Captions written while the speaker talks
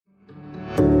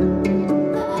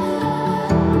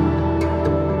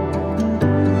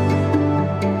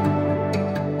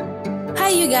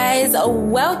guys,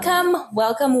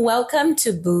 welcome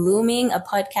to Blooming, a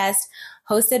podcast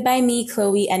hosted by me,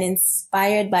 Chloe, and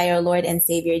inspired by our Lord and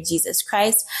Savior, Jesus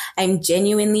Christ. I'm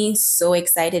genuinely so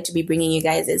excited to be bringing you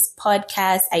guys this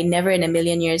podcast. I never in a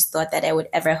million years thought that I would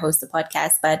ever host a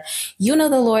podcast, but you know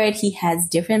the Lord, He has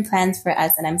different plans for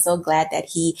us, and I'm so glad that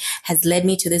He has led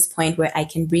me to this point where I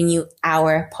can bring you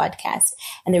our podcast.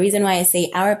 And the reason why I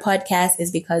say our podcast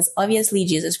is because obviously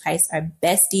Jesus Christ, our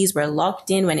besties, we're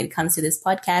locked in when it comes to this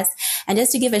podcast. And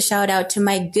just to give a shout out to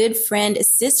my good friend,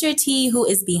 Sister T, who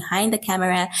is behind the camera,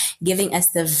 giving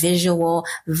us the visual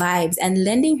vibes and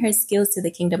lending her skills to the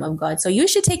kingdom of God. So you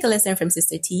should take a lesson from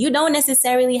Sister T. You don't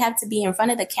necessarily have to be in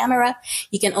front of the camera.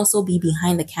 You can also be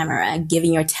behind the camera,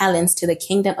 giving your talents to the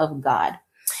kingdom of God.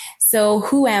 So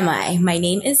who am I? My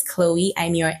name is Chloe.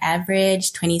 I'm your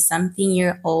average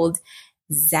 20-something-year-old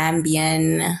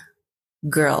Zambian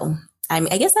girl.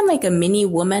 I guess I'm like a mini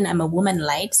woman. I'm a woman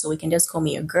light, so we can just call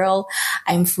me a girl.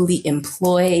 I'm fully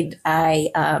employed.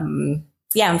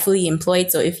 I'm fully employed.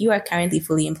 So if you are currently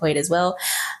fully employed as well,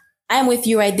 I'm with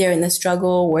you right there in the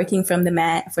struggle, working for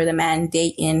the man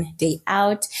day in, day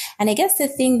out. And I guess the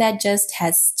thing that just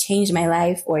has changed my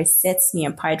life or sets me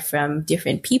apart from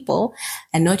different people,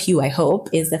 and not you, I hope,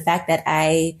 is the fact that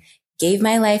I gave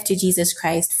my life to Jesus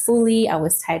Christ fully. I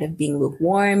was tired of being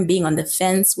lukewarm. Being on the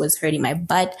fence was hurting my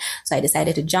butt. So I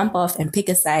decided to jump off and pick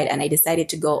a side, and I decided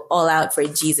to go all out for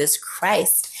Jesus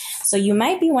Christ. So you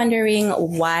might be wondering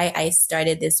why I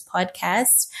started this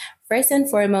podcast. First and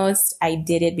foremost, I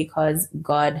did it because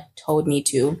God told me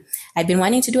to. I'd been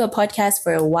wanting to do a podcast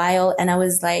for a while, and I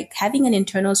was like having an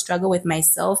internal struggle with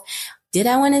myself. Did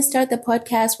I want to start the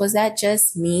podcast? Was that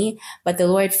just me? But the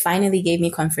Lord finally gave me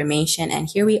confirmation, and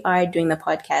here we are doing the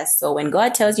podcast. So when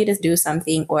God tells you to do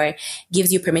something or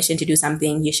gives you permission to do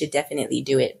something, you should definitely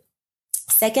do it.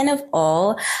 Second of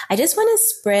all, I just want to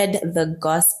spread the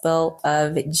gospel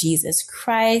of Jesus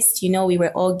Christ. You know, we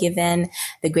were all given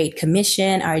the Great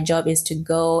Commission. Our job is to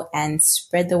go and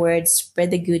spread the word,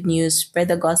 spread the good news, spread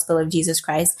the gospel of Jesus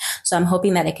Christ. So I'm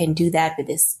hoping that I can do that with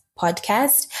this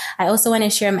podcast. I also want to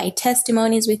share my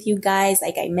testimonies with you guys.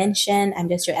 Like I mentioned, I'm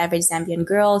just your average Zambian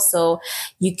girl. So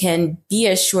you can be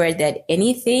assured that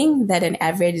anything that an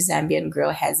average Zambian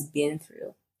girl has been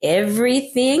through,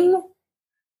 everything,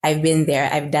 I've been there.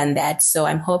 I've done that. So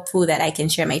I'm hopeful that I can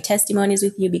share my testimonies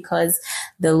with you because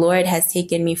the Lord has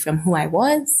taken me from who I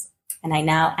was, and I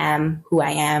now am who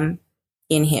I am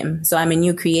in Him. So I'm a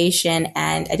new creation.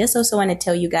 And I just also want to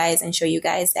tell you guys and show you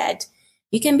guys that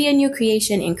you can be a new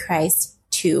creation in Christ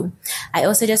too. I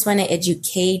also just want to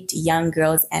educate young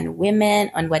girls and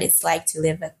women on what it's like to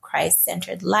live a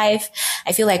Christ-centered life.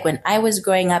 I feel like when I was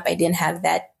growing up, I didn't have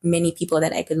that many people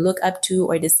that I could look up to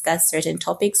or discuss certain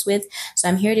topics with. So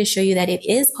I'm here to show you that it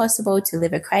is possible to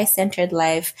live a Christ-centered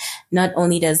life. Not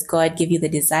only does God give you the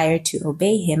desire to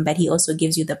obey Him, but He also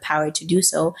gives you the power to do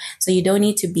so. So you don't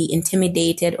need to be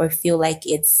intimidated or feel like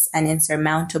it's an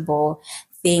insurmountable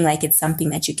thing, like it's something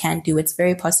that you can't do. It's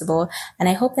very possible. And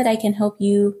I hope that I can help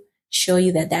you show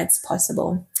you that that's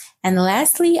possible. And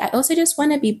lastly, I also just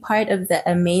want to be part of the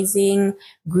amazing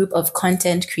group of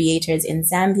content creators in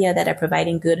Zambia that are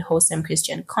providing good, wholesome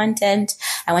Christian content.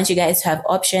 I want you guys to have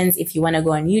options. If you want to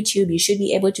go on YouTube, you should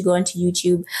be able to go onto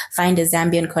YouTube, find a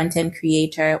Zambian content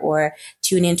creator, or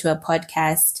tune into a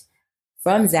podcast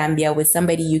from Zambia with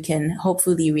somebody you can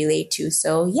hopefully relate to.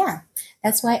 So yeah,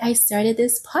 that's why I started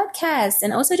this podcast.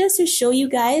 And also just to show you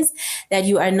guys that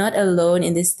you are not alone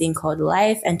in this thing called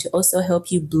life, and to also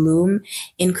help you bloom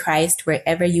in Christ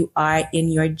wherever you are in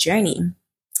your journey.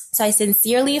 So I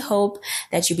sincerely hope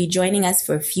that you'll be joining us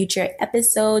for future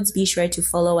episodes. Be sure to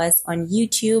follow us on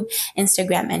YouTube,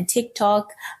 Instagram, and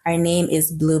TikTok. Our name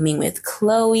is Blooming with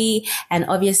Chloe. And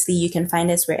obviously you can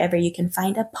find us wherever you can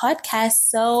find a podcast.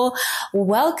 So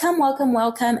welcome,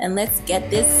 and let's get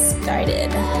this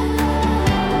started.